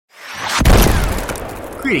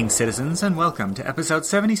Greetings, citizens, and welcome to episode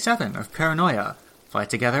 77 of Paranoia,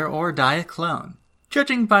 Fight Together or Die a Clone.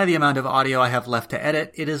 Judging by the amount of audio I have left to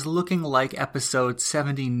edit, it is looking like episode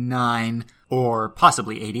 79, or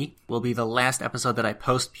possibly 80, will be the last episode that I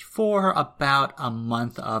post before about a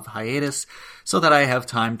month of hiatus, so that I have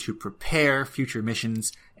time to prepare future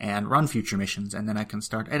missions and run future missions, and then I can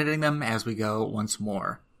start editing them as we go once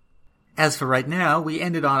more. As for right now, we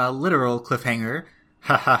ended on a literal cliffhanger,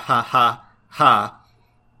 ha ha ha ha ha,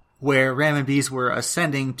 where Ram and Bees were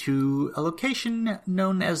ascending to a location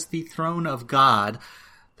known as the Throne of God,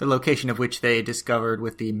 the location of which they discovered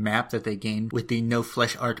with the map that they gained with the No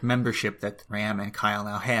Flesh Art membership that Ram and Kyle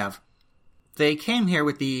now have. They came here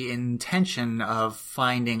with the intention of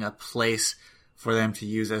finding a place for them to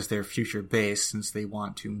use as their future base since they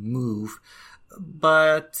want to move,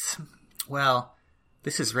 but, well,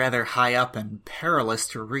 this is rather high up and perilous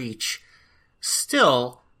to reach.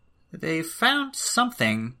 Still, they found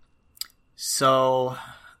something. So,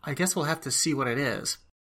 I guess we'll have to see what it is.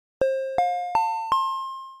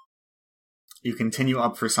 You continue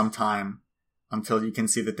up for some time until you can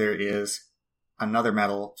see that there is another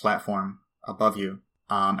metal platform above you.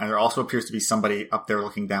 And there also appears to be somebody up there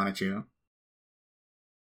looking down at you.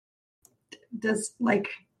 Does, like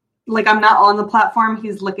I'm not on the platform,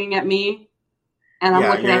 he's looking at me, and I'm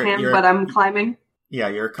looking at him, but I'm climbing? Yeah,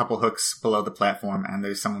 you're a couple hooks below the platform, and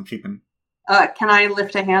there's someone peeping. Can I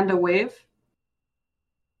lift a hand to wave?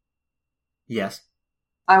 Yes.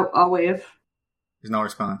 I'll wave. There's no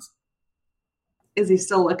response. Is he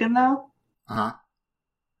still looking, though? Uh-huh.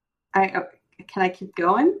 Can I keep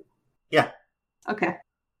going? Yeah. Okay.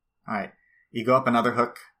 Alright. You go up another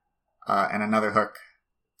hook, and another hook.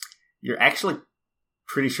 You're actually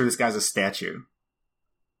pretty sure this guy's a statue.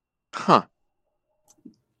 Huh.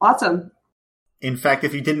 Awesome. In fact,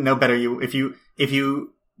 if you didn't know better, if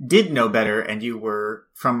you did know better and you were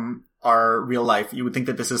from our real life, you would think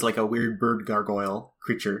that this is like a weird bird gargoyle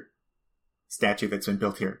creature statue that's been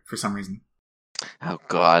built here for some reason. Oh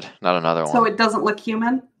god, not another one. So it doesn't look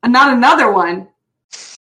human? Not another one?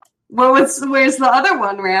 Where's the other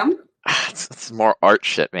one, Ram? It's more art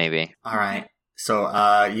shit, maybe. Alright.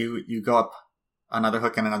 So you go up another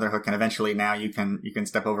hook, and eventually now you can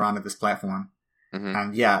step over onto this platform. Mm-hmm.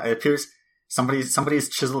 And yeah, it appears somebody's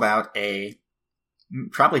chiseled out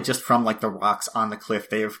probably just from like the rocks on the cliff,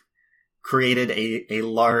 they have created a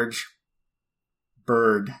large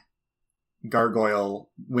bird,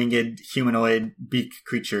 gargoyle, winged humanoid beak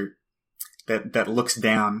creature that looks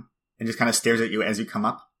down and just kind of stares at you as you come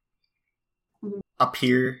up. Mm-hmm. Up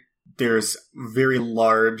here, there's very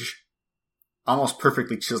large, almost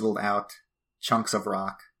perfectly chiseled out chunks of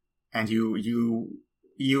rock, and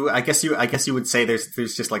I guess you would say there's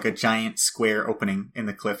just like a giant square opening in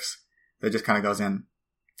the cliffs that just kind of goes in,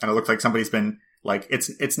 and it looks like somebody's been like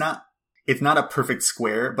it's not a perfect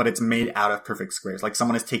square, but it's made out of perfect squares. Like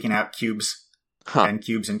someone has taken out cubes and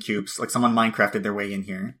cubes and cubes. Like someone Minecrafted their way in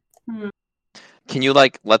here. Can you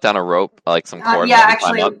like let down a rope, like some cord? Yeah,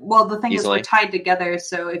 actually, well, the thing easily? Is we're tied together,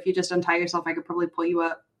 so if you just untie yourself, I could probably pull you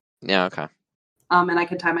up. Yeah, okay. And I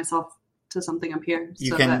could tie myself to something up here.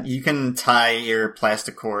 You can tie your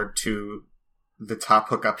plastic cord to the top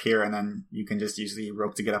hook up here, and then you can just use the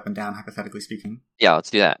rope to get up and down, hypothetically speaking. Yeah, let's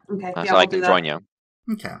do that. Okay, so I can join you.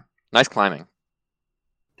 Okay. Nice climbing.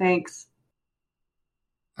 Thanks.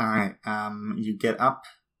 Alright, you get up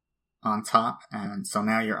on top, and so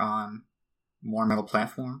now you're on more metal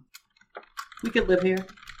platform. We could live here.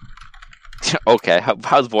 Okay,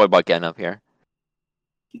 how's Voidbot getting up here?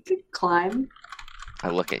 He could climb. I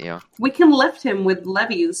look at you. We can lift him with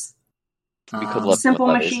levies. We could lift simple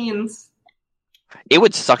him with levies. machines. It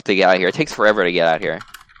would suck to get out here. It takes forever to get out here.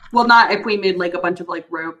 Well, not if we made like a bunch of like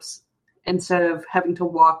ropes instead of having to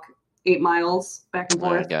walk 8 miles back and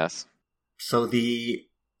forth. I guess. So the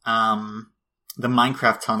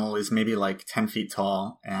Minecraft tunnel is maybe like 10 feet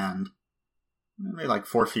tall and maybe like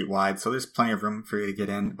 4 feet wide, so there's plenty of room for you to get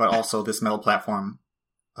in. But also this metal platform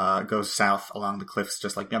goes south along the cliffs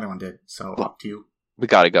just like the other one did. So up to you. We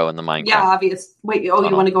gotta go in the Minecraft. Yeah, obvious. Wait, you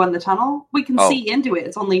want to go in the tunnel? We can Oh. see into it.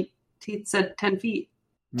 It's only, he said 10 feet.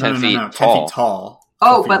 10 feet 10 tall. feet tall.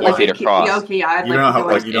 Oh, 4 but feet like, wide. feet across. yeah, okay, yeah, I'd You like don't to know go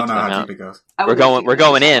how you don't know how into deep it goes. We're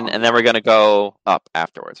going in, and then we're gonna go up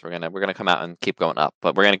afterwards. We're gonna come out and keep going up,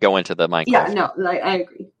 but we're gonna go into the Minecraft. Yeah, no, I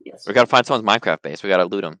agree. Yes. We gotta find someone's Minecraft base. We gotta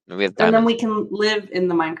loot them. We have And then diamonds. we can live in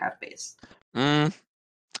the Minecraft base.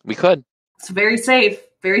 We could. It's very safe,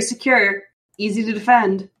 very secure, easy to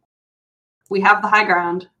defend. We have the high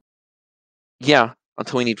ground. Yeah,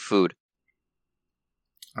 until we need food.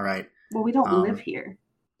 All right. Well, we don't live here.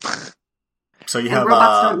 So you And have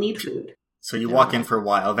robots don't need food. So you walk in for a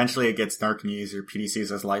while. Eventually it gets dark and you use your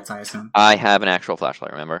PDCs as lights, I assume? I have an actual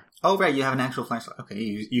flashlight, remember? Oh, right, you have an actual flashlight. Okay,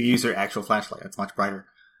 you use your actual flashlight. It's much brighter.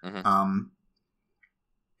 Mm-hmm.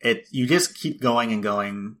 You just keep going and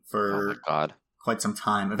going for quite some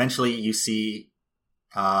time. Eventually you see,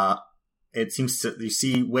 you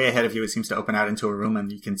see way ahead of you, it seems to open out into a room,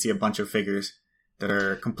 and you can see a bunch of figures that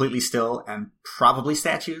are completely still and probably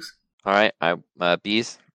statues. Alright,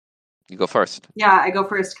 Bees, you go first. Yeah, I go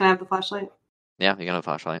first. Can I have the flashlight? Yeah, you can have a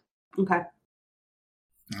flashlight. Okay.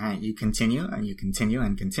 Alright, you continue, and you continue,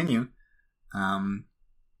 and continue.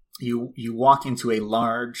 You walk into a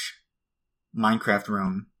large Minecraft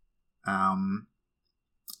room.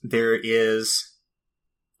 There is,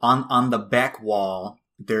 on the back wall,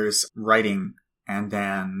 there's writing, and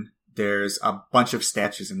then there's a bunch of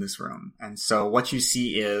statues in this room. And so what you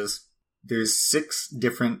see is there's 6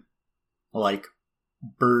 different, like,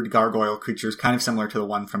 bird gargoyle creatures, kind of similar to the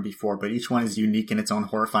one from before, but each one is unique in its own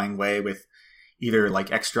horrifying way, with either,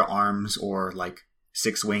 like, extra arms, or, like,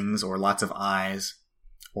 6 wings, or lots of eyes,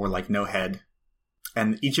 or, like, no head.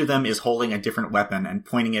 And each of them is holding a different weapon and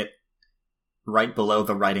pointing it right below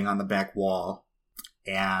the writing on the back wall.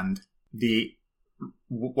 And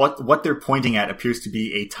what they're pointing at appears to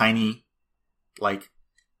be a tiny, like,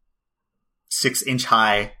 6-inch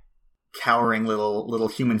high, cowering little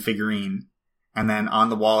human figurine. And then on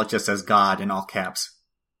the wall it just says God in all caps.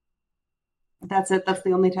 That's it? That's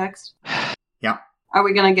the only text? Yeah. Are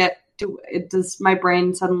we gonna does my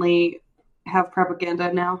brain suddenly have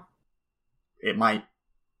propaganda now? It might.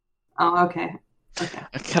 Oh, okay.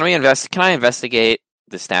 Can I investigate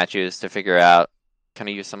the statues to figure out, can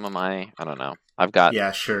I use some of my, I don't know.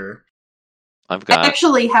 Yeah, sure. I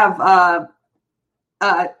actually have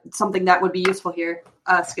something that would be useful here.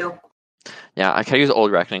 Skill. Yeah, I can use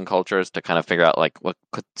old reckoning cultures to kind of figure out, like, what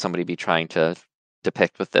could somebody be trying to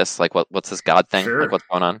depict with this? Like, what's this God thing? Sure. Like, what's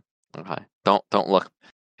going on? Okay. Don't look,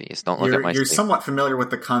 please. Don't look at my You're sleep. somewhat familiar with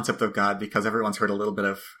the concept of God because everyone's heard a little bit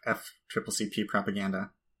of FCCP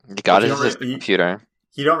propaganda. God is just a computer.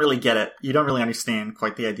 You don't really get it. You don't really understand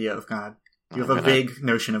quite the idea of God. You have a vague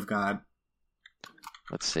notion of God.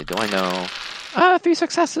 Let's see. Do I know? 3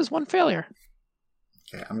 successes, 1 failure.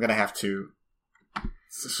 Okay, I'm gonna have to.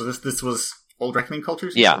 So this was old reckoning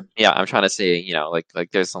cultures. Yeah. I'm trying to say,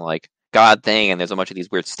 like there's some like God thing, and there's a bunch of these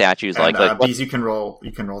weird statues. And, Bees, you can roll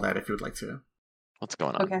that if you would like to. What's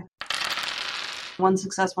going on? Okay. 1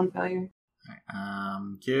 success, 1 failure.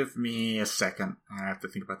 Right, give me a second. I have to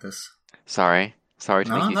think about this. Sorry to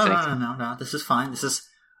make you think. No. This is fine. This is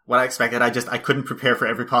what I expected. I couldn't prepare for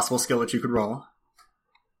every possible skill that you could roll.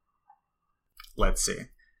 Let's see.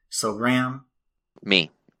 So, Ram. Me.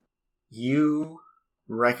 You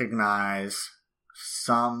recognize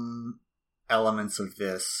some elements of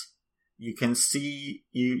this. You can see,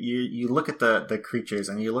 you look at the creatures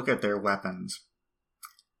and you look at their weapons.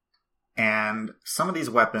 And some of these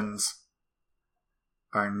weapons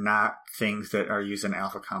are not things that are used in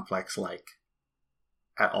Alpha Complex, like,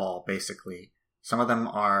 at all, basically. Some of them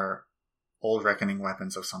are old reckoning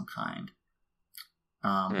weapons of some kind.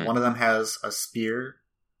 One of them has a spear.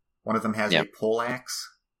 One of them has a poleaxe.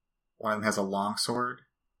 One of them has a longsword.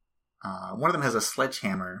 One of them has a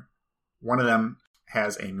sledgehammer. One of them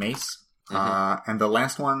has a mace. And the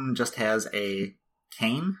last one just has a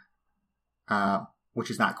cane,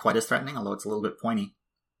 which is not quite as threatening, although it's a little bit pointy.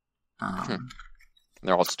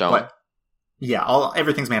 They're all stone. But, yeah,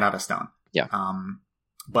 everything's made out of stone. Yeah.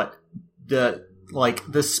 But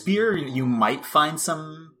the spear, you might find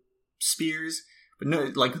some spears, but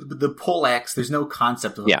no, like the poleaxe, there's no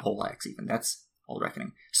concept of a poleaxe even. That's old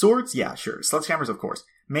reckoning. Swords, yeah, sure. Sledgehammers, of course.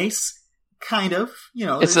 Mace, kind of.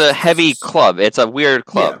 It's a heavy club. It's a weird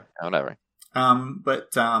club. Yeah. Whatever.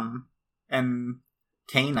 And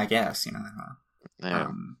cane, I guess.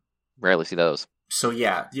 Rarely see those. So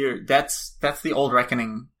yeah, that's the old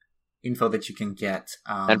reckoning info that you can get.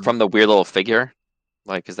 And from the weird little figure,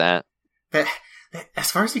 like, is that?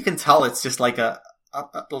 As far as you can tell, it's just like a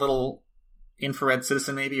little infrared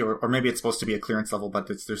citizen, maybe, or maybe it's supposed to be a clearance level, but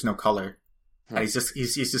there's no color. He's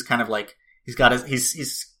just kind of like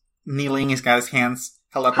he's kneeling. He's got his hands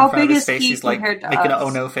held up in front of his face. He's like making an oh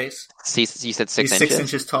no face. You said 6 inches. He's 6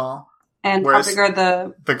 inches tall. And how big are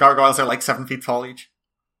the gargoyles? Are like 7 feet tall each.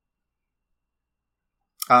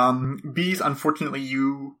 Bees, unfortunately,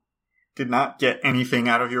 you did not get anything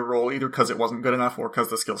out of your roll, either because it wasn't good enough or because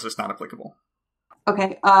the skill's just not applicable.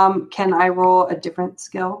 Okay. Can I roll a different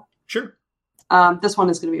skill? Sure. This one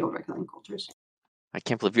is going to be old reckoning cultures. I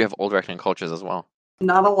can't believe you have old reckoning cultures as well.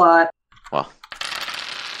 Not a lot. Well.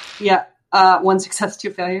 Yeah. 1 success,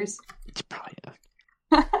 2 failures. It's probably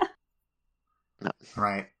no.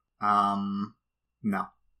 Right. No,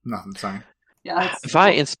 nothing. Sorry. Yeah. If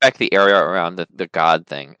I inspect the area around the god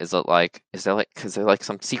thing, is there like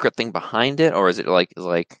some secret thing behind it, or is it like?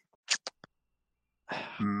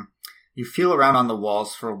 You feel around on the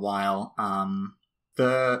walls for a while.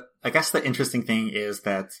 I guess the interesting thing is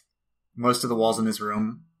that most of the walls in this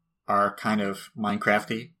room are kind of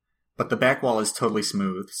Minecrafty, but the back wall is totally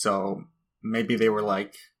smooth. So maybe they were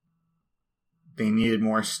like they needed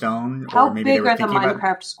more stone. How or maybe big they were are the Minecraft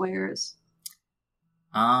about... squares?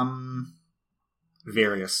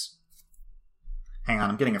 Various. Hang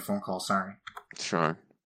on, I'm getting a phone call. Sorry. Sure.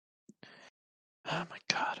 Oh my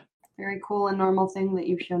god. Very cool and normal thing that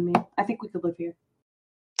you've shown me. I think we could live here.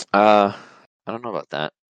 I don't know about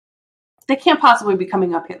that. They can't possibly be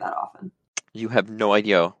coming up here that often. You have no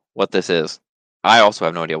idea what this is. I also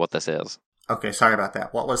have no idea what this is. Okay, sorry about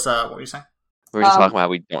that. What were you saying? We were just talking about how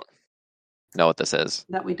we don't know what this is.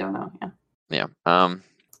 That we don't know, yeah. Yeah.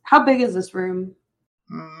 How big is this room?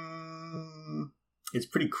 It's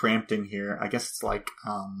pretty cramped in here. I guess it's like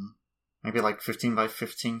maybe like 15 by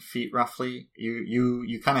 15 feet roughly.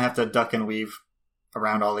 You kind of have to duck and weave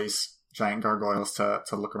around all these giant gargoyles to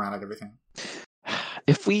look around at everything.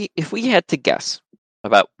 If we had to guess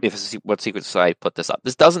about what secret society put this up,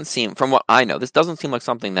 this doesn't seem, from what I know, this doesn't seem like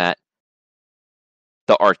something that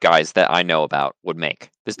the art guys that I know about would make.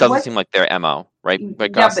 This doesn't seem like their MO, right? Yeah,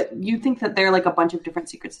 Gus? but you think that they're like a bunch of different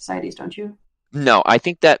secret societies, don't you? No, I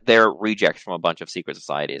think that they're rejects from a bunch of secret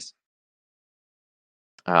societies.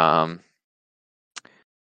 Gus,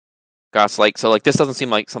 this doesn't seem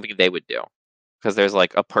like something they would do, because there's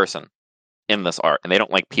like a person in this art, and they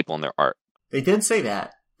don't like people in their art. They did say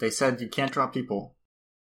that. They said you can't draw people.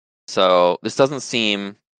 So this doesn't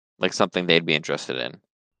seem like something they'd be interested in.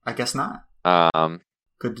 I guess not.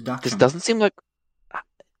 Good deduction. This doesn't seem like.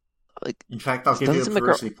 In fact, I'll give you a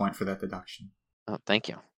perversity point for that deduction. Oh, thank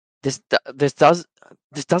you. This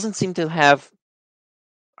doesn't seem to have.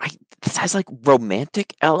 This has like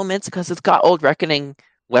romantic elements because it's got Old Reckoning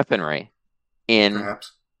weaponry in.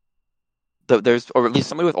 Perhaps. There's, or at least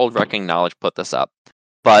somebody with Old Reckoning knowledge put this up,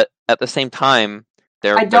 but at the same time,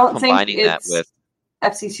 they're combining that with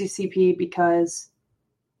FCCCP because,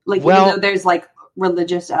 even though there's like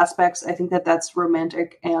religious aspects, I think that that's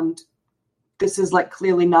romantic, and this is like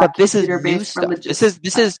clearly not computer-based religious.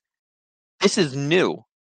 This is new.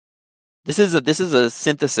 This is a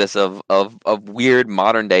synthesis of weird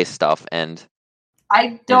modern day stuff and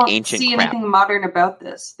I don't see anything modern about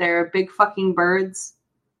this. They're big fucking birds.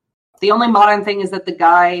 The only modern thing is that the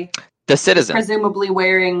guy, the citizen, is presumably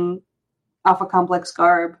wearing Alpha Complex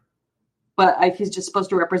garb, but he's just supposed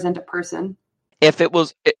to represent a person. If it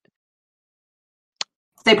was,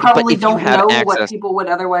 they probably don't know what people would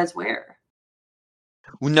otherwise wear.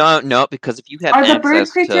 No, because if you have are the bird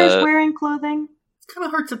creatures wearing clothing? It's kind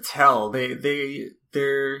of hard to tell. There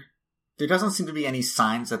doesn't seem to be any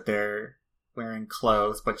signs that they're wearing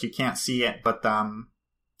clothes, but you can't see it. But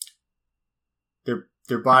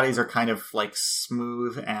their bodies are kind of like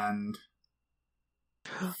smooth and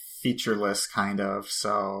featureless, kind of.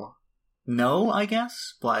 So no, I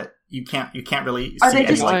guess, but you can't really see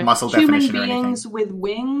any like muscle definition or anything. Are they human beings with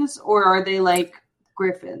wings, or are they like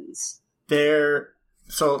griffins? They're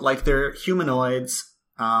humanoids.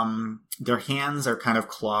 Their hands are kind of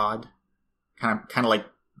clawed, kind of like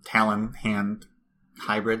talon hand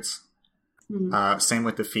hybrids. Mm-hmm. Same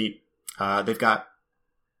with the feet. They've got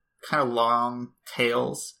kind of long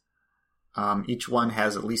tails. Each one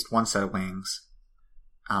has at least one set of wings.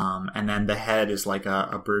 And then the head is like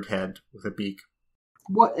a bird head with a beak.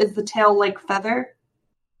 What is the tail like? Feather?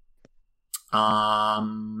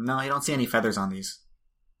 No, you don't see any feathers on these.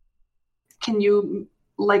 Can you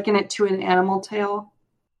liken it to an animal tail?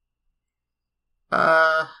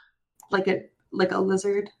 Like a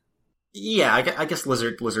lizard? Yeah, I guess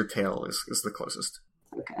lizard tail is the closest.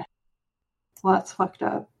 Okay. Well, that's fucked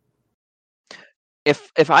up.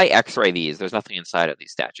 If I X-ray these, there's nothing inside of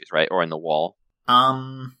these statues, right? Or in the wall?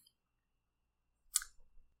 No.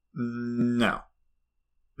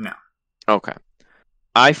 Okay.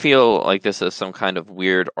 I feel like this is some kind of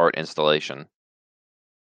weird art installation.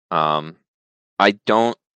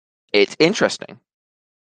 It's interesting.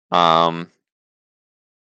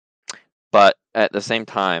 But at the same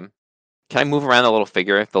time, can I move around the little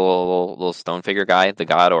figure, the little stone figure guy, the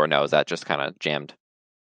god, or no? Is that just kind of jammed?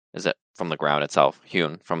 Is it from the ground itself,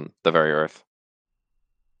 hewn from the very earth?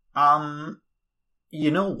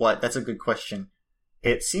 You know what? That's a good question.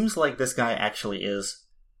 It seems like this guy actually is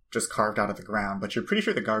just carved out of the ground, but you're pretty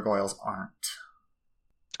sure the gargoyles aren't.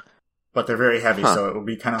 But they're very heavy, so it would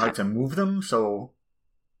be kind of hard to move them, so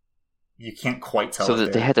you can't quite tell. So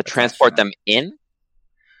that they had to transport them in?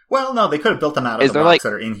 Well, no, they could have built them out of the rocks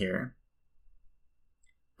that are in here.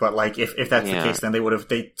 But like, if that's the case, then they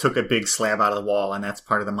took a big slab out of the wall, and that's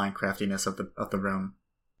part of the Minecraftiness of the room.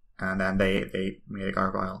 And then they made a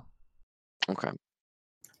gargoyle. Okay.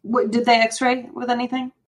 Did they X-ray with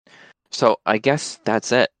anything? So I guess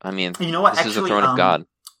that's it. I mean, you know what? This is the throne of God.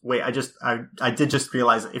 Wait, I did just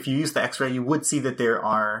realize if you use the X-ray, you would see that there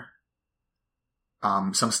are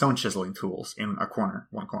some stone chiseling tools in one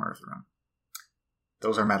corner of the room.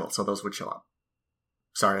 Those are metal, so those would show up.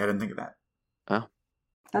 Sorry, I didn't think of that. Oh.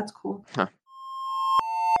 That's cool. Huh.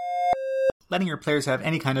 Letting your players have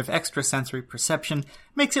any kind of extrasensory perception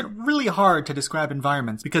makes it really hard to describe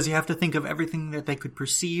environments because you have to think of everything that they could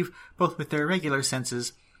perceive, both with their regular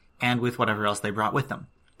senses and with whatever else they brought with them.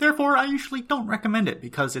 Therefore, I usually don't recommend it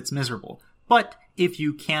because it's miserable. But if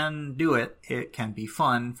you can do it, it can be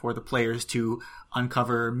fun for the players to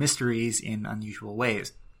uncover mysteries in unusual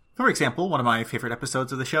ways. For example, one of my favorite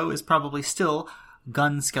episodes of the show is probably still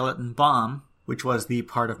Gun Skeleton Bomb, which was the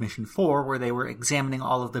part of Mission 4 where they were examining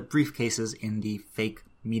all of the briefcases in the fake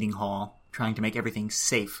meeting hall, trying to make everything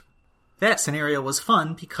safe. That scenario was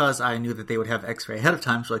fun because I knew that they would have X-ray ahead of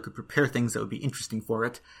time so I could prepare things that would be interesting for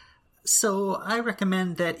it. So I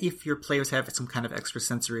recommend that if your players have some kind of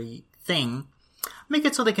extrasensory thing, make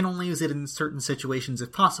it so they can only use it in certain situations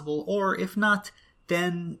if possible, or if not,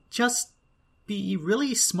 then just be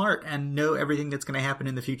really smart and know everything that's going to happen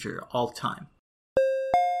in the future all the time.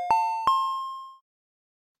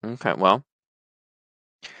 Okay, well,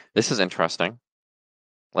 this is interesting.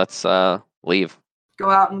 Let's leave. Go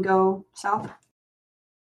out and go south?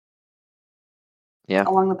 Yeah.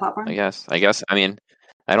 Along the platform? I guess. I mean,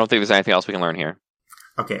 I don't think there's anything else we can learn here.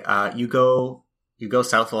 Okay, you go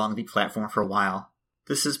south along the platform for a while.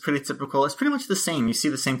 This is pretty typical. It's pretty much the same. You see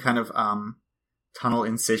the same kind of tunnel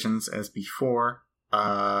incisions as before.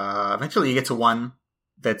 Eventually you get to one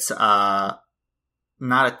that's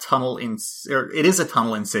not a tunnel it is a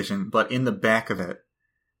tunnel incision, but in the back of it,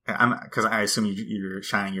 because I assume you're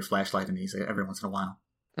shining your flashlight in these every once in a while.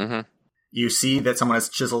 Mm-hmm. You see that someone has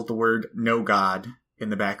chiseled the word "No God" in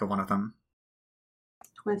the back of one of them.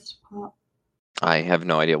 Twist pop. I have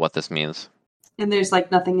no idea what this means. And there's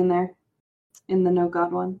like nothing in there, in the No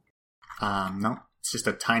God one. No, it's just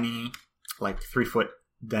a tiny, like 3-foot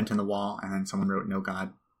dent in the wall, and then someone wrote "No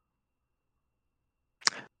God."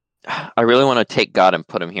 I really want to take God and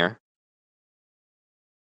put him here.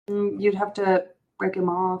 You'd have to break him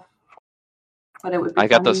off, but it would be I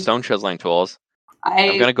got funny. those stone chiseling tools.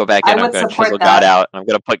 I'm going to go back in. I'm going to chisel God out. And I'm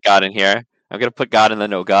going to put God in here. I'm going to put God in the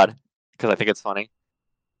No God because I think it's funny.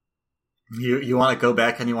 You want to go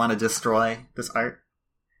back and you want to destroy this art?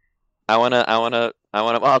 Well,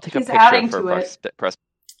 I'll take a picture for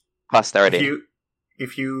posterity.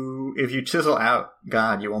 If you chisel out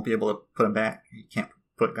God, you won't be able to put him back. You can't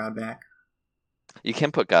put God back. You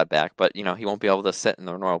can put God back, but he won't be able to sit in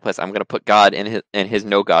the normal place. I'm going to put God in his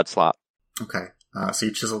No God slot. Okay. So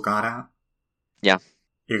you chisel God out? Yeah.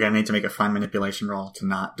 You're going to need to make a fine manipulation roll to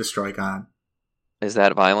not destroy God. Is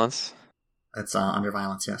that violence? That's under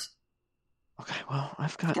violence, yes. Okay, well,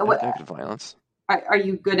 I've got good violence. Are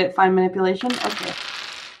you good at fine manipulation? Okay.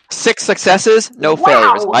 6 successes, no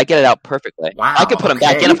failures. I get it out perfectly. Wow, I could put him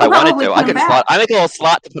back in if I wanted to. I make a little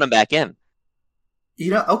slot to put him back in.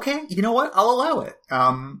 Okay. You know what? I'll allow it.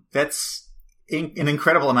 That's an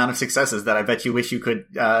incredible amount of successes that I bet you wish you could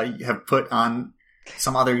have put on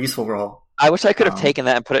some other useful role. I wish I could have taken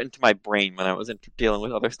that and put it into my brain when I was dealing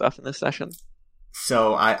with other stuff in this session.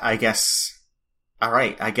 So I guess, all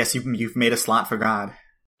right. I guess you've made a slot for God.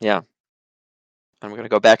 Yeah. I'm going to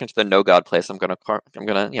go back into the No God place. I'm going to,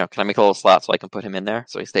 can I make a little slot so I can put him in there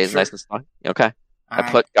so he stays nice and strong? Okay. I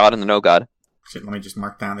put God in the No God. Shit, let me just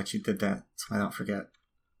mark down that you did that so I don't forget.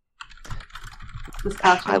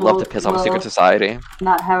 I'd love to piss off a secret society.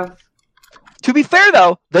 Not have. To be fair,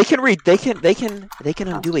 though, they can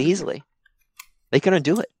undo it easily. They can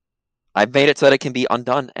undo it. I've made it so that it can be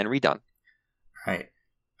undone and redone. Right.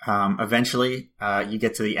 Eventually, you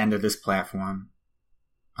get to the end of this platform,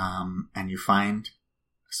 and you find,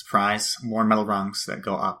 surprise, more metal rungs that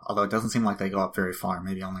go up. Although it doesn't seem like they go up very far.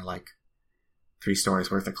 Maybe only like 3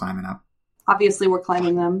 stories worth of climbing up. Obviously, we're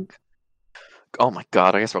climbing them. Oh my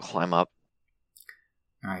god! I guess we'll climb up.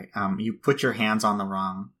 All right. You put your hands on the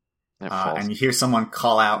rung, and you hear someone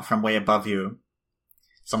call out from way above you.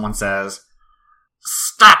 Someone says,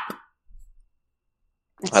 "Stop!"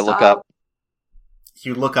 I look up.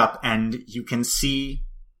 You look up, and you can see,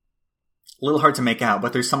 a little hard to make out,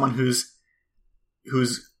 but there's someone whose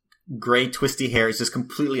gray, twisty hair is just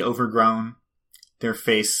completely overgrown. Their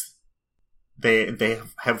face, they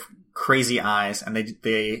have crazy eyes, and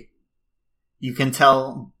they you can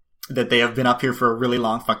tell that they have been up here for a really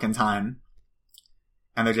long fucking time.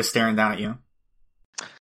 And they're just staring down at you.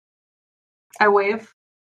 I wave.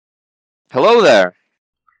 Hello there.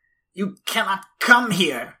 You cannot come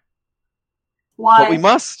here. Why? But we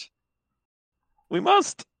must. We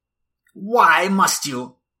must. Why must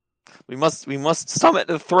you? We must summit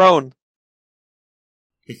the throne.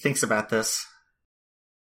 He thinks about this.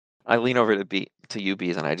 I lean over to you,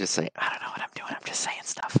 Bees, and I just say, I don't know what I'm doing. I'm just saying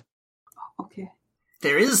stuff. Okay.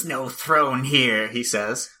 There is no throne here, he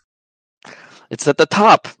says. It's at the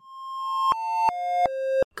top.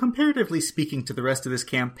 Comparatively speaking to the rest of this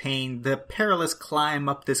campaign, the perilous climb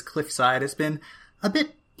up this cliffside has been a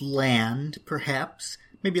bit bland, perhaps,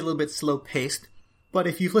 maybe a little bit slow-paced, but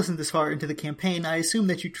if you've listened this far into the campaign, I assume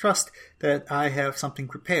that you trust that I have something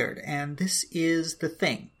prepared, and this is the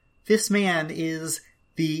thing. This man is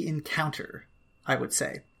the encounter, I would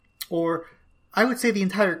say. Or, I would say the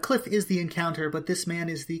entire cliff is the encounter, but this man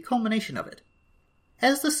is the culmination of it.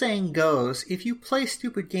 As the saying goes, if you play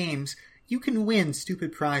stupid games, you can win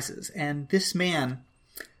stupid prizes, and this man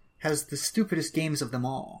has the stupidest games of them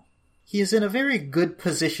all. He is in a very good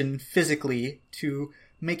position physically to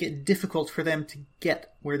make it difficult for them to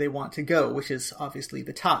get where they want to go, which is obviously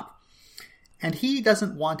the top. And he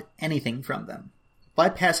doesn't want anything from them.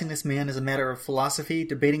 Bypassing this man is a matter of philosophy,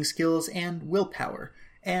 debating skills, and willpower,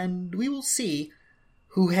 and we will see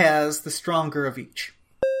who has the stronger of each.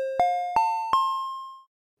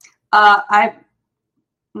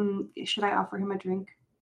 Should I offer him a drink?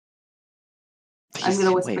 He's I'm going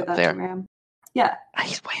to whisper way up that there. to Ram. Yeah.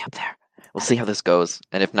 He's way up there. We'll see how this goes,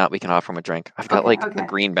 and if not, we can offer him a drink. I've got a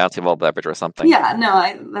green bouncy ball beverage or something. Yeah,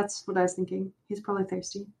 no, that's what I was thinking. He's probably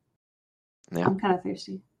thirsty. Yeah. I'm kind of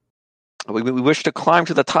thirsty. We wish to climb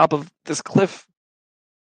to the top of this cliff.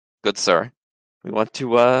 Good sir. We want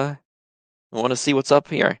to see what's up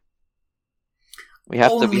here.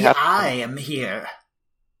 I am here.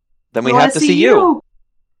 Then we have to see you.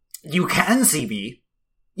 You can see me.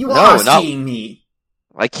 You are seeing me.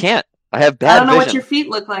 I can't. I have bad vision. I don't know what your feet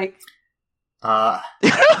look like. I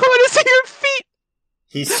want to see your feet.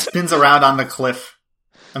 He spins around on the cliff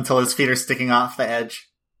until his feet are sticking off the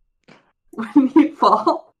edge. When you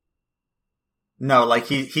fall? No, like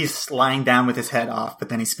he's lying down with his head off, but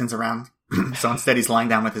then he spins around. So instead he's lying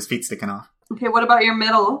down with his feet sticking off. Okay, what about your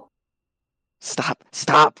middle? Stop.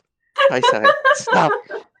 I said it. Stop.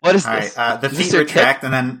 What is this? All right, the feet retract,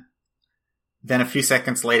 and then a few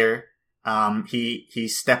seconds later, he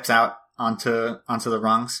steps out onto the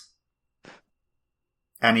rungs,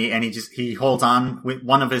 and he holds on with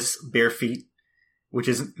one of his bare feet, which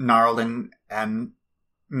is gnarled and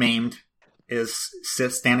maimed,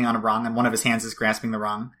 sits standing on a rung, and one of his hands is grasping the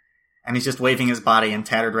rung, and he's just waving his body in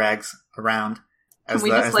tattered rags around as the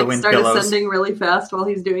wind start billows. Ascending really fast while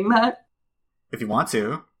he's doing that? If you want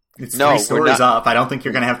to. It's no, 3 stories up. I don't think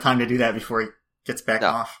you're going to have time to do that before he gets back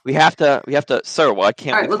off. We have to, sir, why can't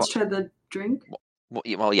we... Alright, let's try the drink.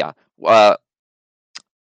 Well, yeah.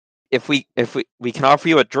 If we can offer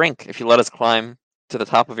you a drink if you let us climb to the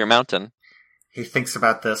top of your mountain. He thinks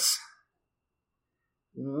about this.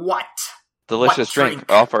 What? Delicious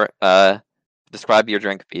drink. Offer. Describe your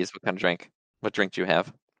drink, Bees. What kind of drink? What drink do you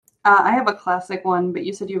have? I have a classic one, but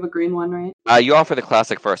you said you have a green one, right? You offer the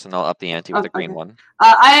classic first, and I'll up the ante with the green one.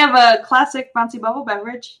 I have a classic bouncy bubble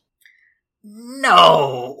beverage.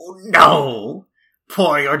 No.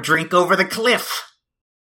 Pour your drink over the cliff.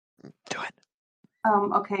 Do it.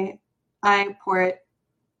 Okay. I pour it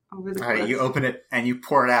over the cliff. Alright, you open it and you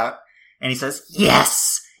pour it out, and he says,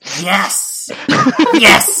 Yes! Yes!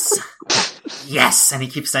 And he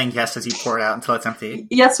keeps saying yes as you pour it out until it's empty.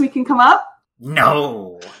 Yes, we can come up?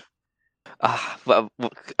 No.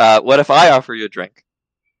 What if I offer you a drink?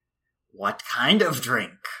 What kind of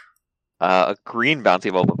drink? A green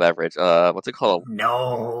bouncy bubble beverage. What's it called?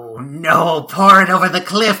 No, pour it over the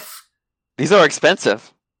cliff. These are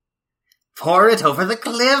expensive. Pour it over the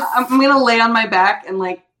cliff. I'm gonna lay on my back and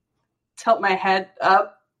tilt my head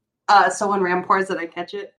up, so when Ram pours it, I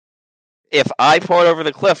catch it. If I pour it over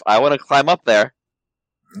the cliff, I want to climb up there.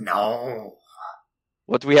 No.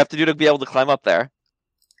 What do we have to do to be able to climb up there?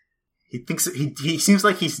 He seems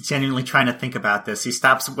like he's genuinely trying to think about this. He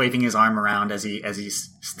stops waving his arm around as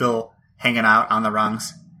he's still hanging out on the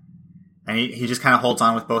rungs. And he just kind of holds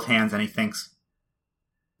on with both hands and he thinks.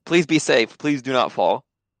 Please be safe. Please do not fall.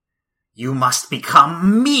 You must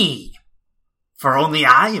become me. For only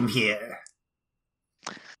I am here.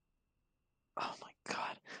 Oh my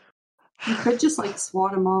god. You could just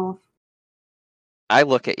swat him off. I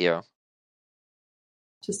look at you.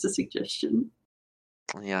 Just a suggestion.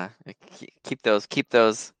 Yeah, keep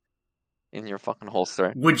those in your fucking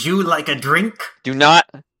holster. Would you like a drink? Do not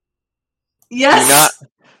Yes!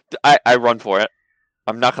 I run for it.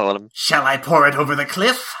 I'm not gonna let him. Shall I pour it over the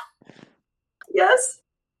cliff? Yes.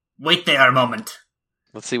 Wait there a moment.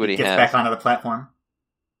 Let's see what he gets has. back onto the platform.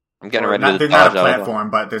 I'm getting ready to There's not a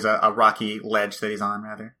platform, but there's a rocky ledge that he's on,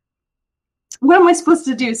 rather. What am I supposed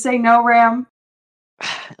to do? Say no, Ram?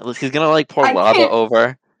 He's gonna, pour lava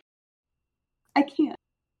over. I can't.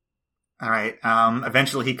 Alright,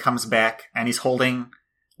 eventually he comes back, and he's holding,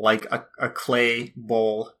 a clay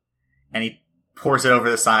bowl, and he pours it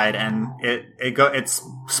over the side, and it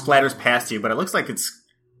splatters past you, but it looks like it's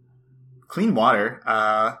clean water.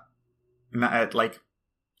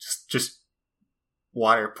 Just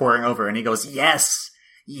water pouring over, and he goes, yes,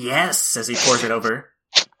 as he pours it over.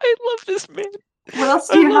 I love this man. What else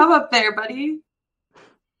do you have up there, buddy?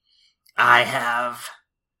 I have...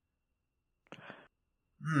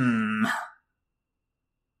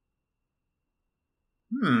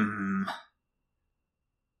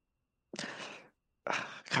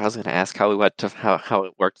 Kyle's gonna ask how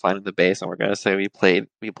it worked finding the base, and we're gonna say we played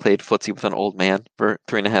footsie with an old man for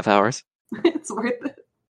 3.5 hours. It's worth it.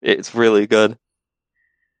 It's really good.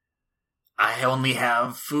 I only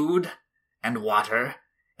have food and water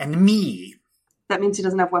and me. That means he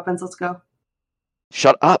doesn't have weapons. Let's go.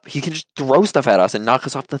 Shut up. He can just throw stuff at us and knock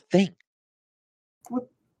us off the thing.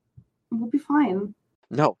 We'll be fine.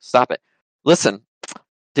 No, stop it. Listen,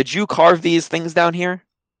 did you carve these things down here?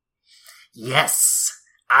 Yes,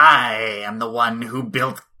 I am the one who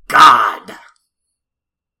built God.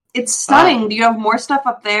 It's stunning. Do you have more stuff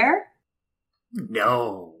up there?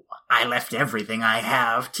 No, I left everything I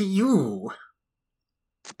have to you.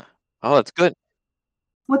 Oh, that's good.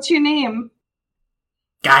 What's your name?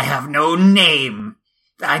 I have no name.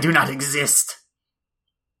 I do not exist.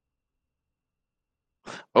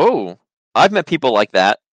 Oh, I've met people like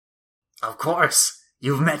that. Of course,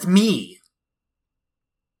 you've met me.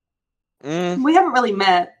 We haven't really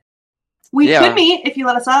met. We could meet if you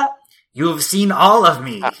let us up. You have seen all of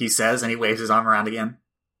me, he says, and he waves his arm around again.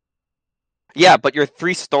 Yeah, but you're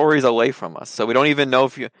 3 stories away from us, so we don't even know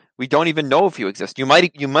if you exist. You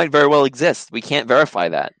might very well exist. We can't verify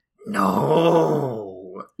that.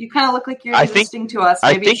 No. You kind of look like you're existing to us.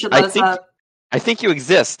 Maybe you should let us up. I think you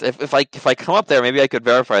exist. If I come up there, maybe I could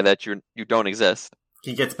verify that you don't exist.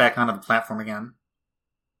 He gets back onto the platform again.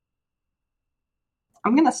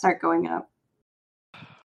 I'm gonna start going up.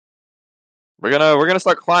 We're gonna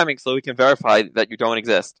start climbing so we can verify that you don't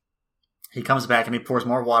exist. He comes back and he pours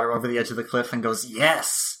more water over the edge of the cliff and goes,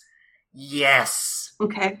 yes.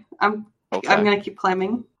 Okay, I'm gonna keep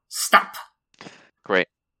climbing. Stop. Great.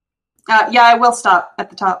 Yeah, I will stop at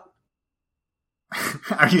the top.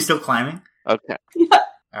 Are you still climbing? Okay. Yeah.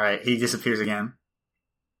 All right, he disappears again.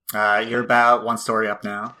 You're about 1 story up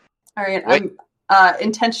now. All right, I'm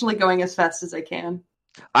intentionally going as fast as I can.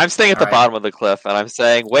 I'm staying at the bottom of the cliff, and I'm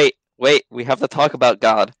saying, wait, we have to talk about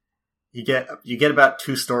God. You get about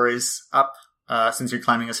 2 stories up, since you're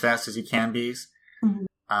climbing as fast as you can be. Mm-hmm.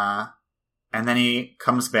 And then he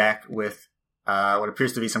comes back with what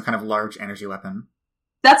appears to be some kind of large energy weapon.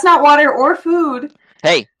 That's not water or food.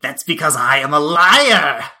 Hey! That's because I am a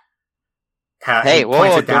liar! He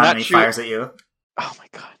points it down and he fires at you. Oh my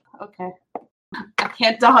god. Okay. I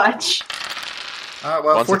can't dodge.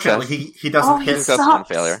 Well, fortunately, he doesn't hit. That's 1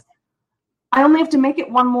 failure. I only have to make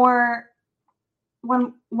it one more.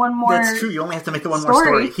 That's true. You only have to make it one more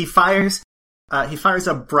story. He fires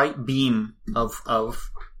a bright beam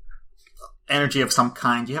of energy of some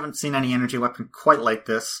kind. You haven't seen any energy weapon quite like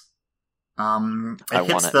this.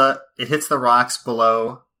 It hits the rocks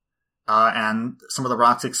below, and some of the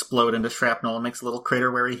rocks explode into shrapnel and makes a little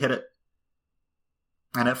crater where he hit it.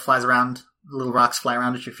 And it flies around. Little rocks fly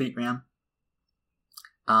around at your feet, man.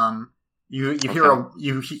 You hear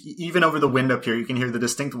even over the wind up here, you can hear the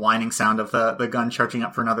distinct whining sound of the gun charging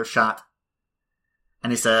up for another shot.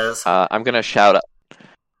 And he says, I'm gonna shout up.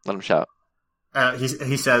 Let him shout.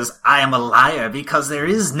 He says, I am a liar because there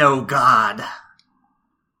is no God.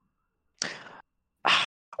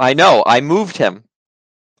 I know, I moved him.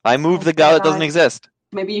 I moved the God that doesn't exist.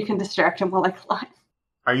 Maybe you can distract him while I climb.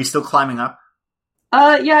 Are you still climbing up?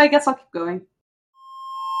 Yeah, I guess I'll keep going.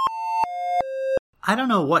 I don't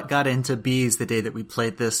know what got into Bees the day that we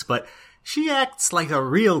played this, but she acts like a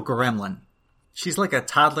real gremlin. She's like a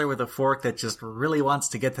toddler with a fork that just really wants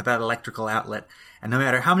to get to that electrical outlet. And no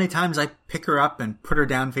matter how many times I pick her up and put her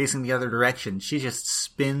down facing the other direction, she just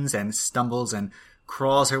spins and stumbles and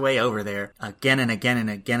crawls her way over there again and again and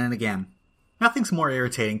again and again. Nothing's more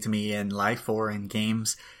irritating to me in life or in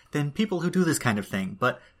games than people who do this kind of thing,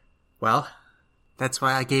 but, well, that's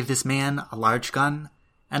why I gave this man a large gun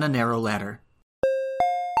and a narrow ladder.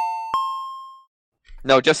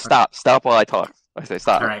 No, just stop. Stop while I talk. I say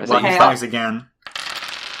stop. All right. Well, he tries again.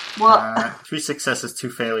 Well, 3 successes, 2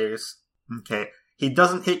 failures. Okay. He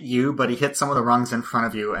doesn't hit you, but he hits some of the rungs in front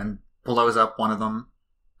of you and blows up one of them,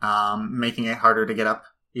 making it harder to get up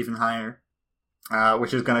even higher,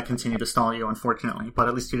 which is going to continue to stall you, unfortunately. But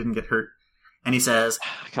at least you didn't get hurt. And he says,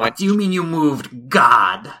 "What do you mean you moved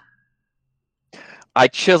God?" I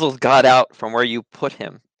chiseled God out from where you put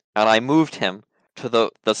him, and I moved him to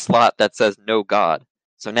the slot that says no God.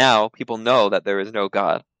 So now people know that there is no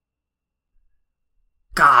God.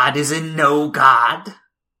 God is in no God?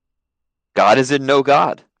 God is in no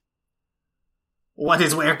God. What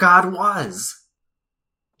is where God was?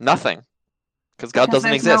 Nothing. Because God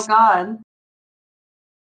doesn't exist. No God.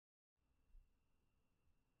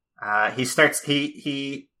 He starts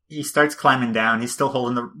climbing down. He's still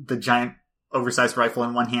holding the giant oversized rifle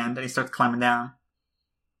in one hand, and he starts climbing down.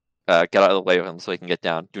 Get out of the way of him so he can get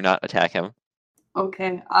down. Do not attack him.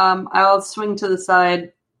 Okay. I'll swing to the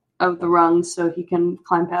side of the rungs so he can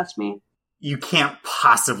climb past me. You can't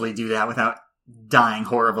possibly do that without dying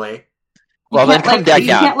horribly. Well, then come back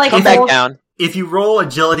down. Come back down. If you roll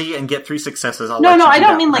agility and get 3 successes, I'll No, let you I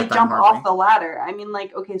don't do mean that jump off the ladder. I mean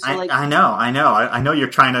okay, so I know. I know you're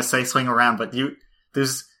trying to say swing around, but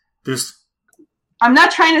there's. I'm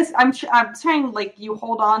not trying to. I'm trying you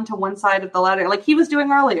hold on to one side of the ladder like he was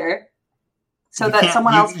doing earlier, so that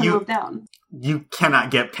someone else can move down. You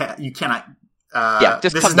cannot get past. You cannot.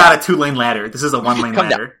 This is not a 2-lane ladder. This is a 1-lane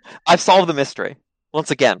ladder. Down. I've solved the mystery.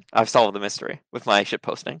 Once again, I've solved the mystery with my shit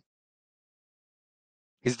posting.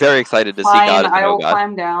 He's very excited to see God. I will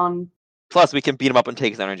climb down. Plus, we can beat him up and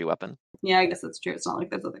take his energy weapon. Yeah, I guess that's true. It's not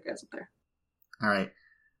like there's other guys up there. All right.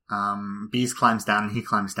 Bees climbs down and he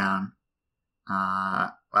climbs down.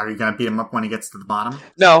 Are you gonna beat him up when he gets to the bottom?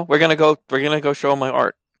 No, we're gonna go show him my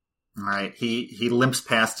art. All right. He limps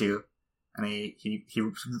past you, and he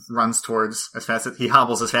runs towards he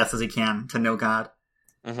hobbles as fast as he can to know God.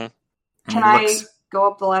 Mm-hmm. Can I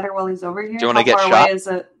go up the ladder while he's over here? Do you want to get shot? How far away is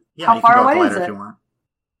it? Yeah, How far away is it? If you want.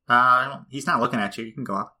 He's not looking at you. You can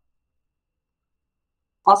go up.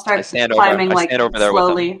 I'll start climbing over there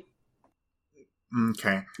slowly.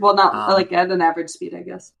 Okay. Well, not at an average speed, I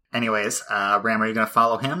guess. Anyways, Ram, are you going to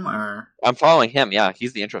follow him or? I'm following him. Yeah,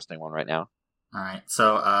 he's the interesting one right now. All right.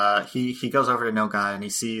 So he goes over to know God and he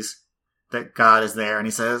sees that God is there and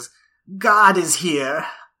he says, "God is here."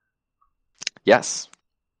 Yes.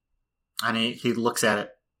 And he looks at it.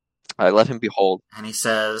 I let him behold. And he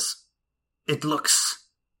says, "It looks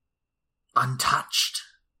untouched."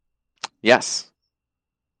 Yes.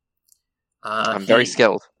 I'm very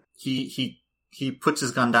skilled. He puts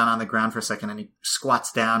his gun down on the ground for a second and he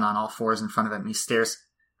squats down on all fours in front of it and he stares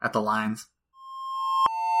at the lines.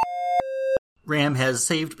 Ram has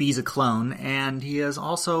saved Bees a clone, and he has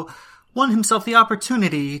also won himself the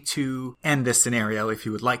opportunity to end this scenario if he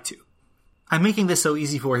would like to. I'm making this so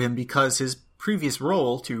easy for him because his previous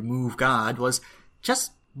role to move God was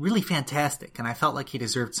just really fantastic, and I felt like he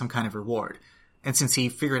deserved some kind of reward. And since he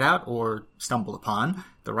figured out, or stumbled upon,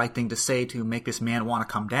 the right thing to say to make this man want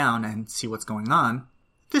to come down and see what's going on,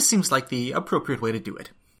 this seems like the appropriate way to do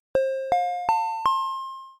it.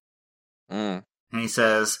 And he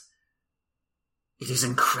says, "It is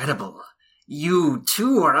incredible. You,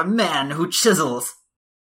 too, are a man who chisels."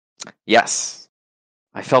 Yes.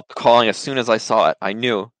 I felt the calling as soon as I saw it. I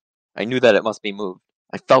knew that it must be moved.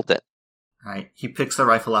 I felt it. Alright, he picks the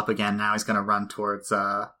rifle up again. Now he's going to run towards,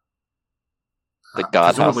 the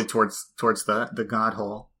God presumably house. towards the God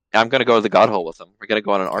hole. I'm going to go to the God hole with him. We're going to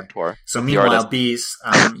go on an art tour. So meanwhile, Bees,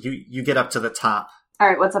 you get up to the top.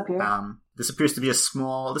 Alright, what's up here? This appears to be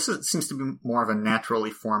seems to be more of a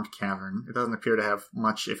naturally formed cavern. It doesn't appear to have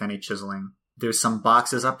much, if any, chiseling. There's some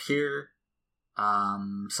boxes up here.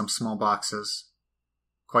 Some small boxes.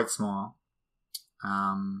 Quite small.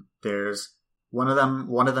 There's one of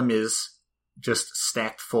them is just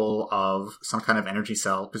stacked full of some kind of energy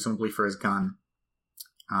cell, presumably for his gun.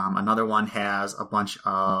 Another one has a bunch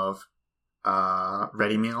of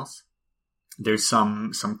ready meals. There's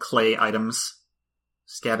some clay items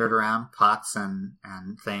scattered around, pots and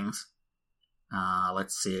things.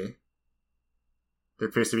 Let's see. There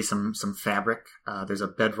appears to be some fabric. There's a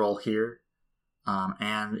bedroll here.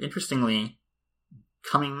 And interestingly,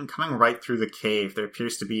 coming right through the cave, there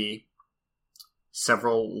appears to be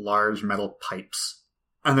several large metal pipes.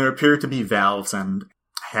 And there appear to be valves and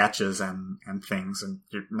hatches and things, and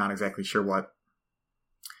you're not exactly sure what.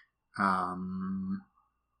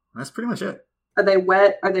 That's pretty much it. Are they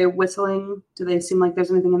wet? Are they whistling? Do they seem like there's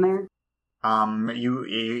anything in there?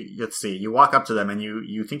 Let's see. You walk up to them and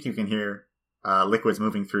you think you can hear liquids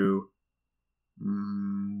moving through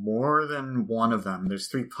more than one of them. There's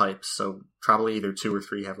 3 pipes, so probably either 2 or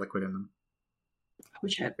 3 have liquid in them. I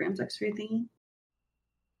wish I had Ram's X-ray thingy.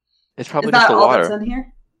 It's probably just the water. Is that all that's in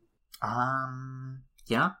here?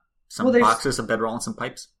 Yeah. Some boxes, a bedroll, and some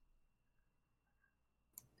pipes.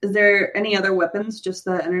 Is there any other weapons, just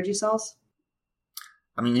the energy cells?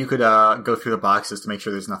 I mean, you could go through the boxes to make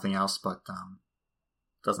sure there's nothing else, but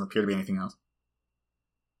doesn't appear to be anything else.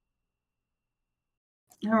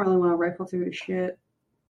 I don't really want to rifle through his shit.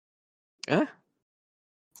 Yeah?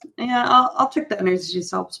 Yeah, I'll check the energy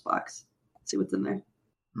cells box. See what's in there.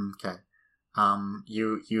 Okay.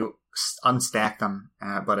 You unstack them,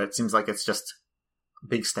 but it seems like it's just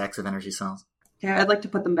big stacks of energy cells. Yeah, I'd like to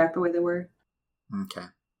put them back the way they were. Okay.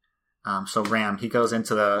 So Ram, he goes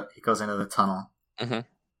into the tunnel, and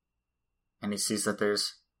he sees that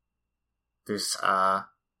there's he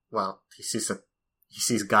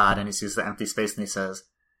sees God, and he sees the empty space, and he says,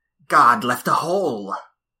 "God left a hole."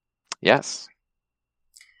 Yes.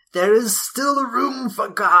 There is still room for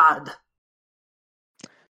God.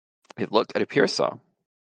 It appears so.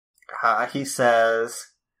 He says,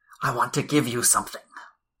 "I want to give you something."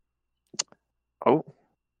 Oh.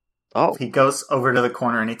 He goes over to the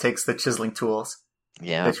corner and he takes the chiseling tools.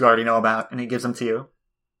 Yeah. That you already know about, and he gives them to you.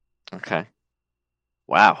 Okay.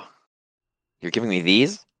 Wow. You're giving me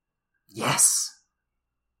these? Yes.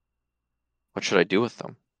 What should I do with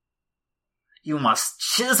them? You must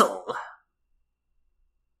chisel.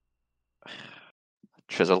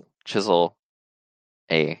 Chisel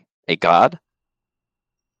a god?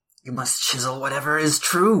 You must chisel whatever is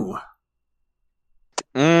true.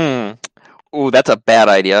 Ooh, that's a bad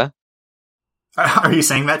idea. Are you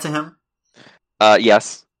saying that to him?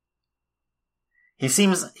 Yes. He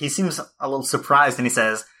seems a little surprised, and he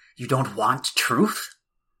says, "You don't want truth?"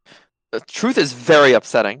 Truth is very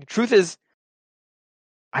upsetting. Truth is...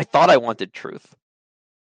 I thought I wanted truth.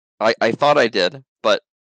 I thought I did, but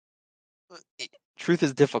truth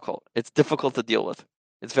is difficult. It's difficult to deal with.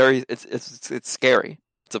 It's scary.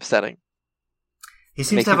 It's upsetting. He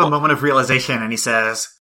seems to have a moment of realization, and he says,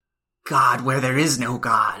 "God where there is no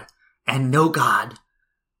God, and no God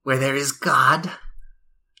where there is God.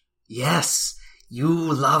 Yes, you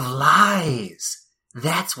love lies.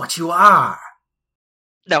 That's what you are."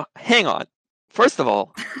 Now, hang on. First of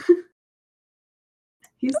all...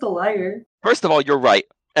 He's the liar. First of all, you're right.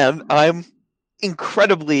 And I'm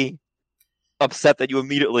incredibly upset that you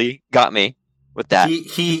immediately got me with that.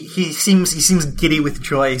 He seems giddy with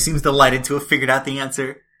joy. He seems delighted to have figured out the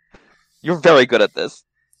answer. You're very good at this.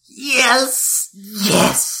 Yes!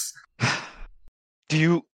 Yes! Do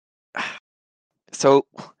you... So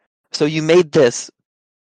you made this...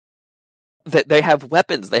 That they have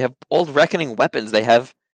weapons. They have old reckoning weapons. They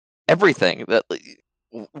have everything.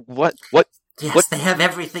 What? Yes, they have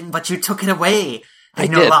everything, but you took it away. They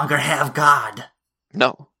no longer have God.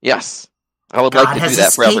 No. Yes. I would like to do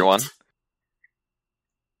that for everyone.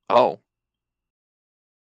 Oh.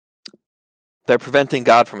 They're preventing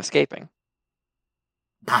God from escaping.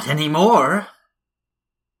 Not anymore.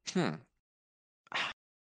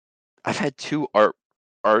 I've had 2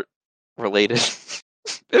 art-related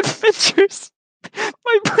adventures.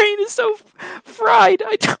 My brain is so fried.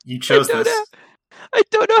 You chose this. I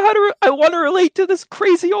don't know how to... I want to relate to this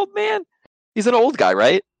crazy old man. He's an old guy,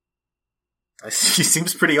 right? He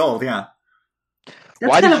seems pretty old, yeah.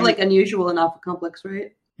 That's kind of like unusual in Alpha Complex,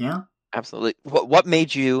 right? Yeah. Absolutely. What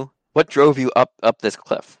made you... What drove you up this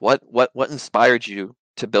cliff? What inspired you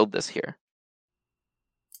to build this here?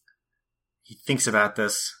 He thinks about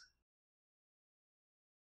this.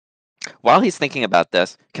 While he's thinking about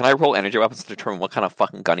this, can I roll energy weapons to determine what kind of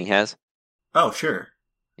fucking gun he has? Oh, sure.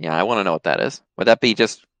 Yeah, I want to know what that is. Would that be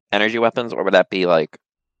just energy weapons, or would that be like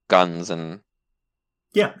guns and...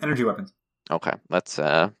 Yeah, energy weapons. Okay, let's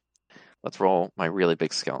roll my really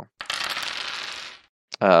big skill.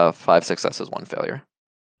 5 successes, 1 failure.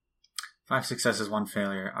 5 successes, 1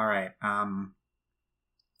 failure. All right.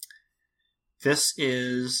 This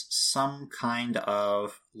is some kind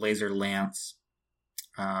of laser lance,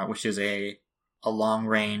 which is a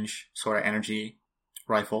long-range sort of energy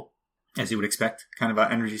rifle, as you would expect. Kind of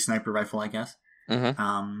an energy sniper rifle, I guess.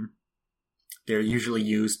 Mm-hmm. They're usually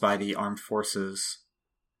used by the armed forces.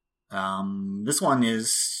 This one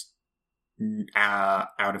is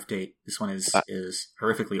out of date. This one is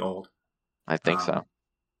horrifically old. I think so.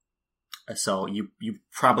 So you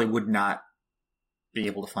probably would not be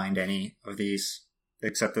able to find any of these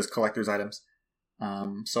except as collector's items.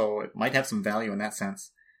 So it might have some value in that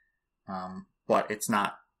sense. But it's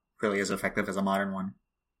not really as effective as a modern one.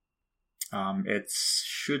 It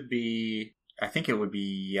should be, I think it would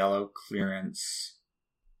be yellow clearance.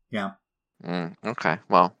 Yeah. Okay,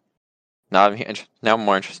 well, now I'm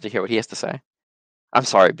more interested to hear what he has to say. I'm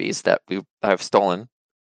sorry, Bees, that I've stolen.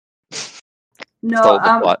 No,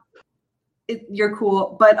 the plot. You're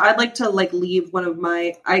cool, but I'd like to leave one of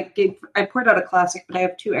my. I poured out a classic, but I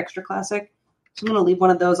have 2 extra classic, so I'm gonna leave one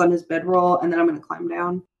of those on his bedroll, and then I'm gonna climb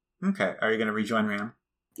down. Okay, are you gonna rejoin Ram?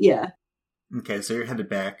 Yeah. Okay, so you're headed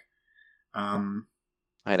back.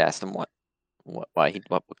 I'd asked him what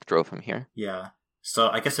drove him here. Yeah. So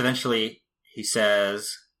I guess eventually he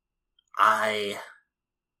says,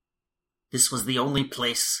 this was the only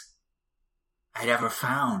place I'd ever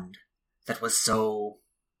found that was so...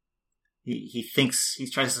 He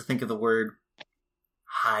tries to think of the word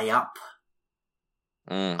high up.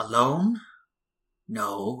 Alone?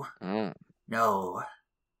 No. No.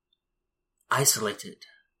 Isolated?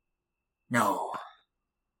 No.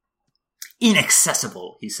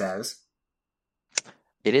 Inaccessible, he says.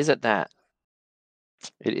 It is at that.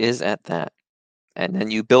 It is at that. And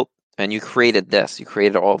then you built and you created this. You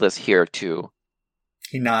created all this here to...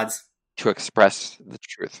 He nods. To express the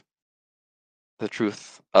truth. The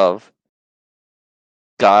truth of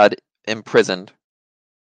God imprisoned,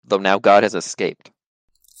 though now God has escaped.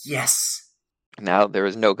 Yes. Now there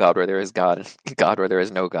is no God where there is God, God where there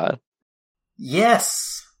is no God.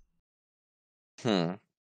 Yes. And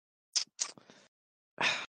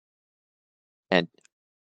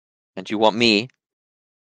you want me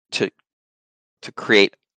to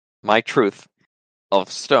create my truth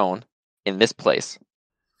of stone in this place.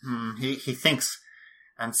 He thinks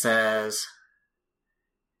and says,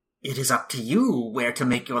 it is up to you where to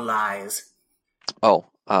make your lies. Oh,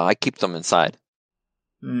 I keep them inside.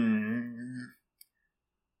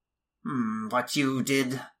 But you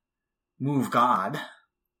did move God.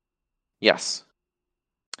 Yes.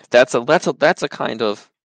 That's a kind of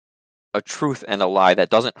a truth and a lie that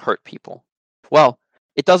doesn't hurt people. Well,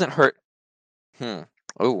 it doesn't hurt.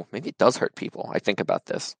 Oh, maybe it does hurt people. I think about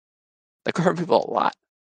this. That could hurt people a lot.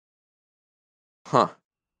 Huh.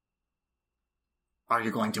 Are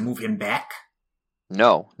you going to move him back?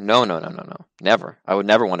 No. Never. I would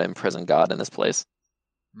never want to imprison God in this place.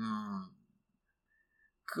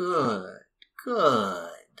 Good.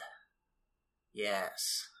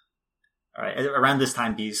 Yes. All right. Around this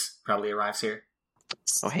time, Bees probably arrives here.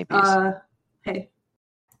 Oh, hey, Bees. Hey.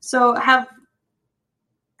 So, has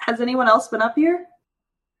anyone else been up here?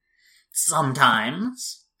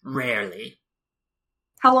 Sometimes. Rarely.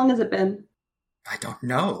 How long has it been? I don't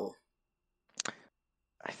know.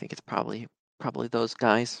 I think it's probably those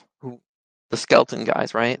guys the skeleton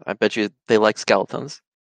guys, right? I bet you they like skeletons.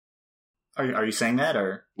 Are you saying that,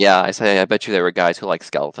 or? Yeah, I bet you they were guys who like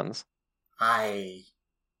skeletons. I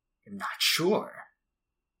am not sure.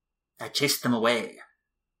 I chased them away.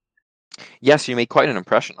 Yes, you made quite an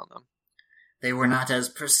impression on them. They were not as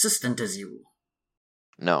persistent as you.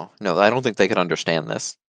 No, I don't think they could understand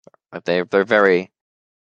this. They're very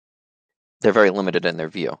limited in their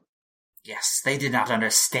view. Yes, they did not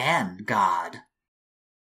understand God.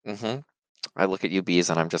 I look at you, Bees,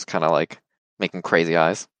 and I'm just kind of like making crazy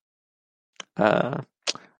eyes. All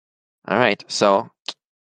right, so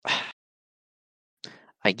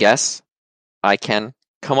I guess I can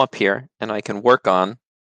come up here and I can work on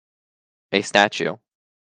a statue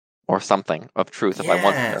or something of truth if I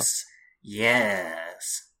want to.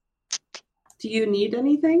 Yes. Do you need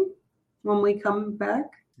anything when we come back?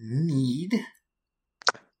 Need?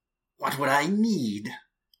 What would I need?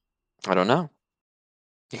 I don't know.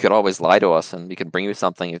 You could always lie to us and we could bring you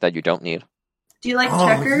something that you don't need. Do you like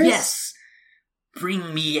checkers? Yes.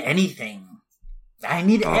 Bring me anything. I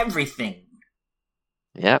need everything.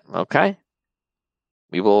 Yeah, okay.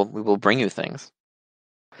 We will bring you things.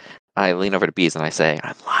 I lean over to Bees and I say,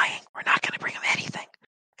 I'm lying. We're not going to bring him anything.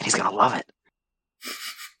 And he's going to love it.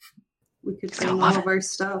 We could bring all of our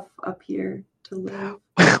stuff up here to live.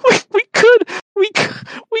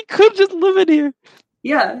 we could just live in here.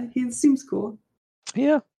 Yeah, he seems cool.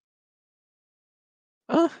 Yeah.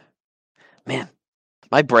 Man,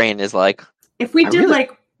 my brain is like... If we did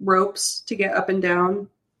ropes to get up and down,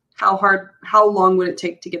 how long would it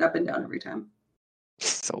take to get up and down every time?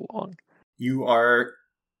 So long. You are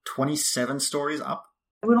 27 stories up?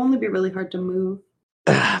 It would only be really hard to move.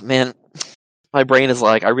 Man, my brain is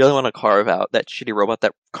like, I really want to carve out that shitty robot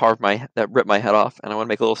that ripped my head off, and I want to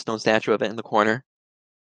make a little stone statue of it in the corner.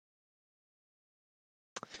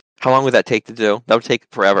 How long would that take to do? That would take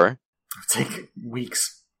forever. It would take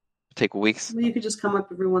weeks. Take weeks. Well, you could just come up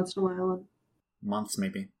every once in a while. And... months,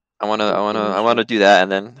 maybe. I wanna do that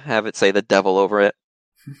and then have it say the devil over it.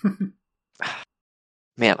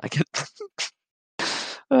 Man, I could.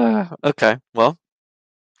 Okay, well,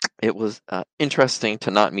 It was interesting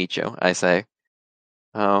to not meet you, I say.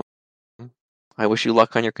 I wish you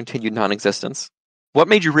luck on your continued non-existence. What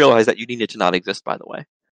made you realize that you needed to not exist, by the way?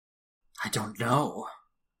 I don't know.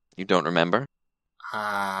 You don't remember?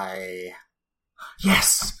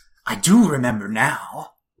 Yes, I do remember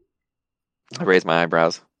now. I raise my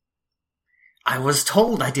eyebrows. I was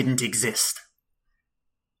told I didn't exist.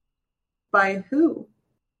 By who?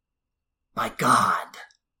 By God.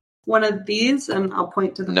 One of these, and I'll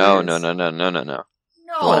point to the No. birds. No. No, The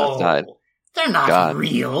one outside. They're not God.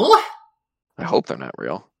 real. I hope they're not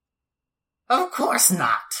real. Of course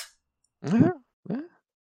not. Yeah.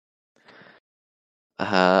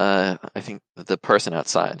 I think the person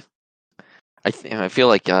outside. I feel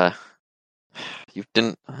like you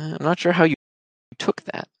didn't. I'm not sure how you took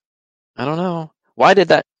that. I don't know. Why did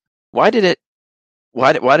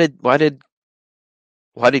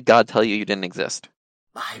God tell you didn't exist?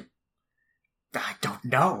 I don't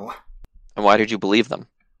know. And why did you believe them?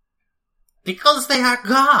 Because they are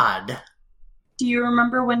God. Do you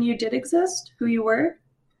remember when you did exist? Who you were?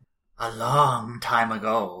 A long time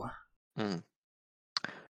ago. Who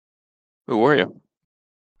were you?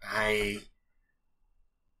 I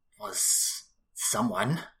was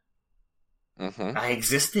someone. Mm-hmm. I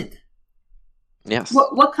existed. Yes.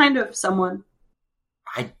 What kind of someone?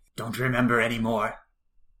 I don't remember anymore.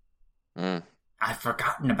 I've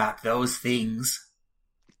forgotten about those things.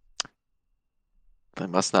 That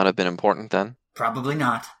must not have been important then. Probably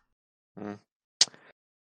not.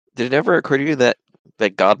 Did it ever occur to you that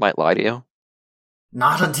God might lie to you?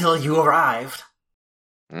 Not until you arrived.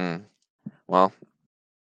 Well,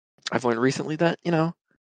 I've learned recently that,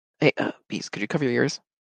 Hey, Beast, could you cover your ears?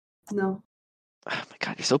 No. Oh my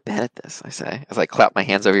God, you're so bad at this, I say, as I clap my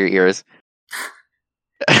hands over your ears.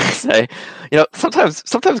 I say,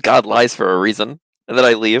 sometimes God lies for a reason, and then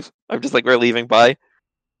I leave. I'm just like, we're leaving, bye.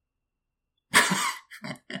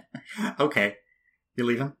 Okay. You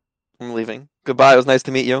leaving? I'm leaving. Goodbye, it was nice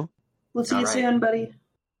to meet you. We'll see All you right. soon, buddy.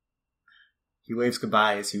 He waves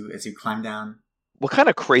goodbye as you climb down. What kind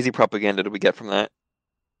of crazy propaganda did we get from that?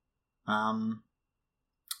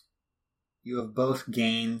 You have both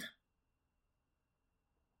gained,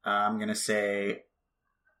 I'm gonna say,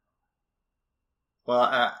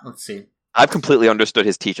 well, let's see. I've completely understood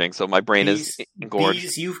his teaching, so my brain is engorged.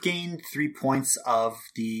 Bees, you've gained 3 points of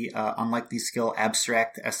the unlikely skill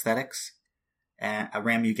Abstract Aesthetics, and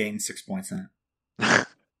Ram, you gained 6 points in it.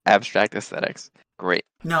 Abstract Aesthetics. Great.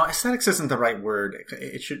 No, aesthetics isn't the right word.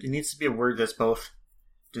 It needs to be a word that's both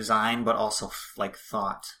design but also like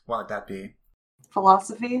thought. What would that be?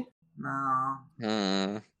 Philosophy? No.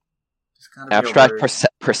 Just gotta Abstract be a word.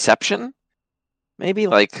 Perception? Maybe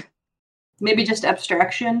like. Maybe just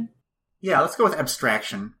abstraction? Yeah, let's go with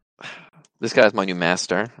abstraction. This guy's my new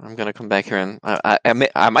master. I'm gonna come back here and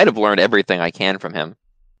I might have learned everything I can from him.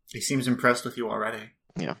 He seems impressed with you already.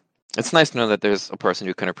 Yeah, it's nice to know that there's a person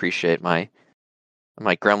who can appreciate my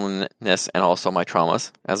gremlinness and also my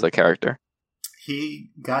traumas as a character. He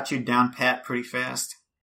got you down pat pretty fast.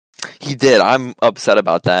 He did. I'm upset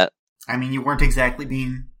about that. I mean, you weren't exactly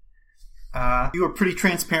being. You were pretty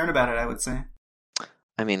transparent about it, I would say.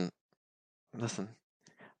 I mean, listen.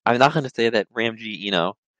 I'm not going to say that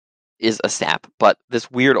Ramji, is a sap, but this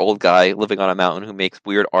weird old guy living on a mountain who makes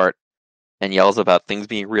weird art and yells about things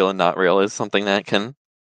being real and not real is something that can,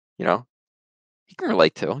 he can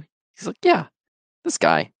relate to. He's like, yeah, this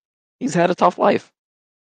guy, he's had a tough life.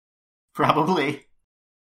 Probably.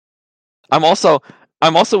 I'm also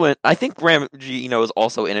in. I think Ramji, is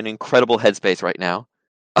also in an incredible headspace right now.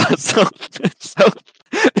 So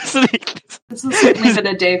This has certainly been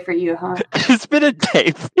a day for you, huh? It's been a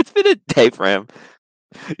day. It's been a day for him.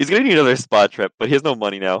 He's gonna need another spa trip, but he has no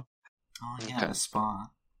money now. Oh yeah, the spa.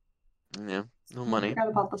 Yeah, no I money. forgot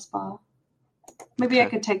about the spa. Maybe I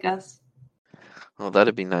could take us. Oh,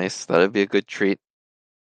 that'd be nice. That'd be a good treat.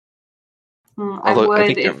 I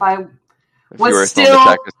would if I If was you were still in the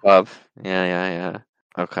Checkers pub. Yeah.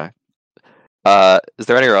 Okay. Is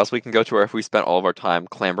there anywhere else we can go to, or if we spent all of our time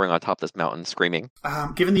clambering on top of this mountain screaming?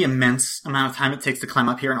 Given the immense amount of time it takes to climb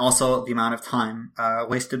up here, and also the amount of time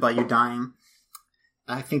wasted by you dying,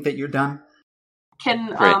 I think that you're done.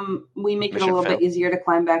 Can Great. We make it a Mission little failed. bit easier to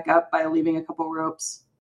climb back up by leaving a couple ropes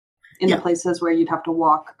in the places where you'd have to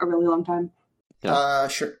walk a really long time?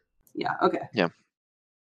 Sure. Yeah, okay.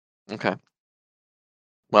 Okay.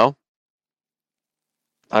 Well,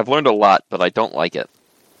 I've learned a lot, but I don't like it.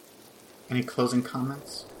 Any closing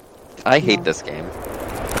comments? I hate this game.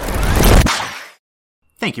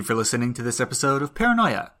 Thank you for listening to this episode of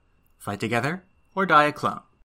Paranoia. Fight together or die a clone.